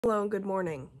Hello, good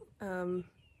morning.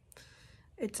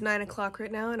 It's 9 o'clock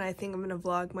right now and I think I'm gonna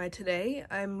vlog my today.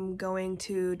 I'm going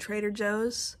to Trader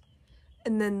Joe's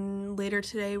and then later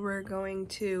today we're going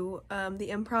to the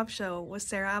improv show with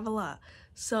Sarah Avila.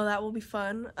 So that will be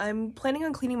fun. I'm planning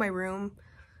on cleaning my room,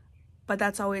 but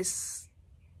that's always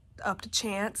up to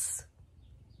chance.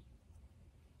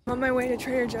 I'm on my way to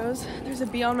Trader Joe's. There's a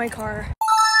bee on my car.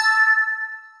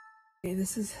 Okay,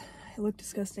 I look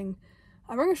disgusting.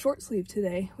 I'm wearing a short sleeve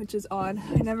today, which is odd.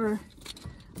 I never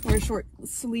wear short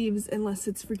sleeves unless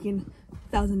it's freaking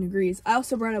 1,000 degrees. I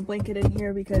also brought a blanket in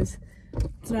here because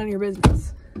it's none of your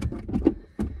business.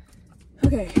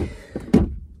 Okay.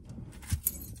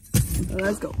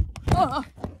 Let's go. Oh.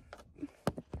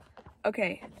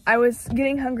 Okay, I was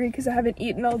getting hungry because I haven't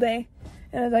eaten all day.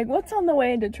 And I was like, what's on the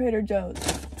way to Trader Joe's?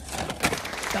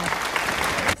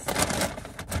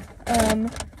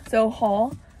 So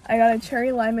haul. I got a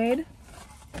cherry limeade.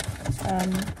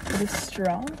 With a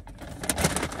straw,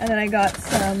 and then I got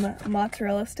some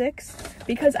mozzarella sticks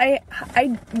because I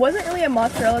wasn't really a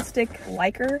mozzarella stick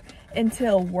liker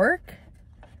until work.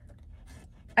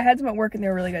 I had some at work and they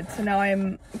were really good, so now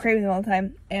I'm craving them all the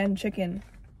time. And chicken,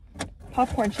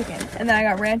 popcorn chicken, and then I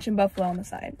got ranch and buffalo on the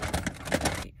side.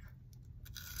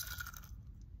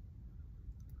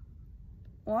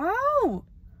 Wow.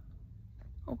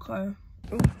 Okay.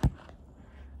 Ooh.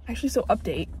 Actually, so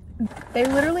update. They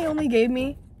literally only gave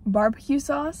me barbecue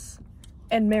sauce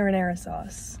and marinara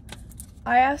sauce.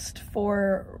 I asked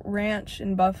for ranch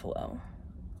and buffalo.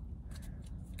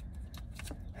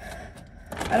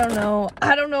 I don't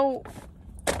know.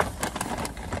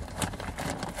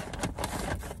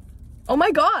 Oh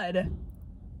my god!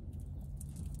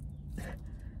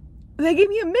 They gave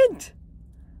me a mint!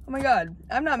 Oh my god,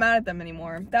 I'm not mad at them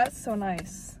anymore. That's so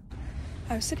nice.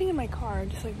 I was sitting in my car,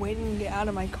 just like waiting to get out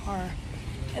of my car.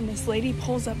 And this lady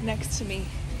pulls up next to me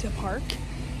to park.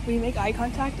 We make eye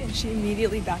contact and she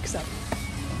immediately backs up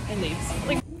and leaves.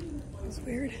 Like, it's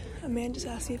weird. A man just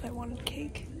asked me if I wanted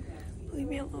cake. Leave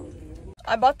me alone.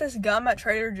 I bought this gum at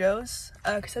Trader Joe's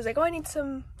because I was like, oh, I need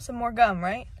some more gum,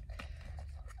 right?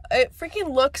 It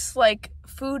freaking looks like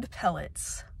food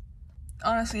pellets.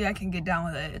 Honestly, I can get down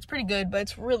with it. It's pretty good, but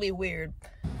it's really weird.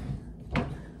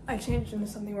 I changed into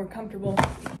something more comfortable.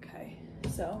 Okay,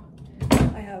 so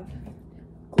I have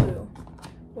glue,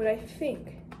 what I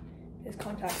think is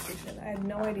contact solution. I have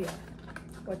no idea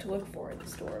what to look for at the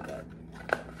store, but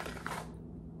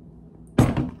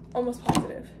almost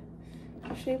positive.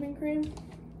 Shaving cream,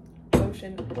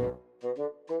 lotion.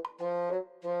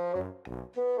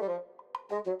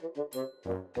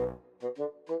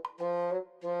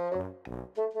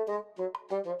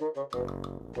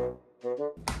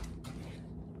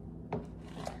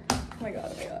 Oh my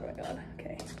god,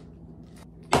 okay.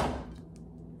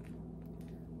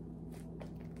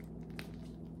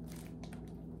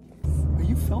 Are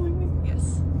you filming me?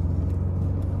 Yes.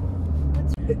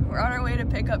 We're on our way to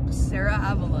pick up Sarah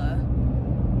Avila.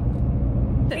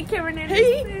 Hey, Cameron.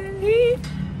 Hey!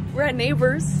 We're at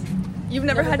Neighbors. You've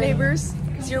never had Neighbors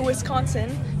because you're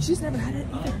Wisconsin. She's never had it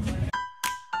either.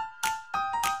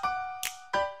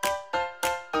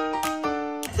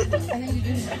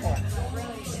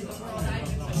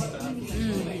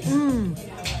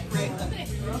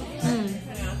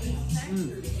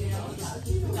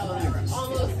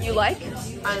 You like?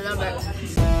 I love it.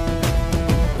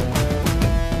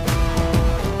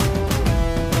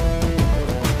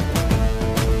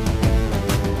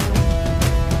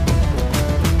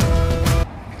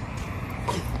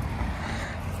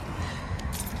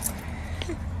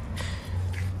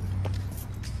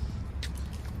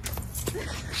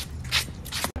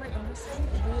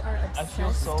 I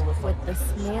feel so With this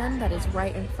man that is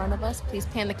right in front of us. Please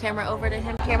pan the camera over to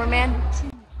him, cameraman.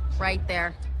 Right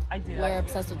there. I did. We're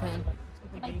obsessed with him.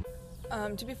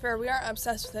 To be fair, we aren't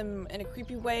obsessed with him in a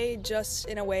creepy way, just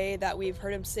in a way that we've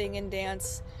heard him sing and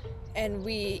dance, and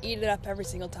we eat it up every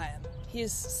single time.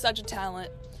 He's such a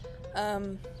talent.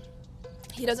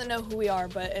 He doesn't know who we are,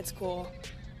 but it's cool.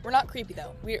 We're not creepy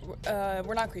though.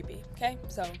 We're not creepy, okay?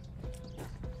 So,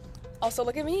 also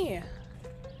look at me.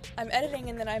 I'm editing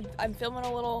and then I'm filming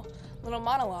a little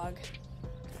monologue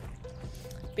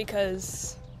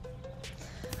because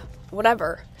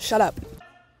whatever. Shut up.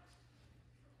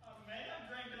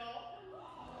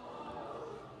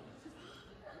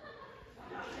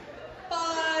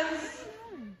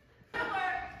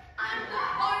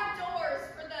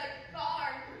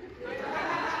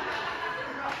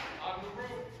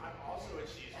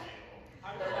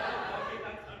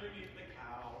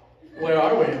 Where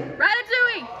are we?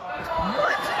 Ratatouille!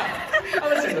 I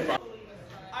was saying the front.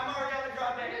 I'm Ariana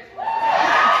Grande.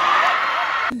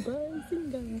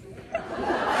 Buzzing.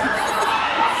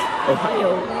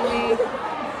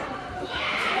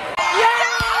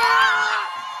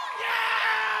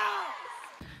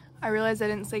 I realized I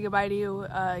didn't say goodbye to you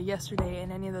yesterday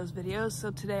in any of those videos, so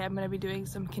today I'm going to be doing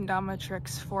some kendama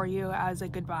tricks for you as a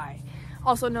goodbye.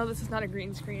 Also, no, this is not a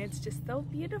green screen, it's just so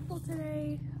beautiful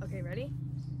today. Okay, ready?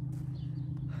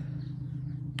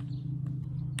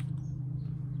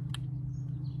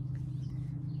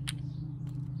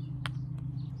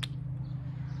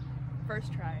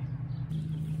 First try.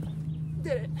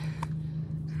 Did it.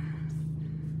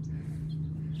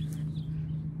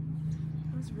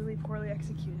 That was really poorly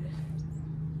executed,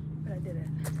 but I did it.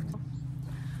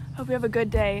 Hope you have a good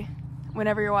day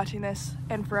whenever you're watching this,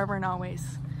 and forever and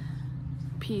always.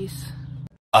 Peace.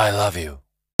 I love you.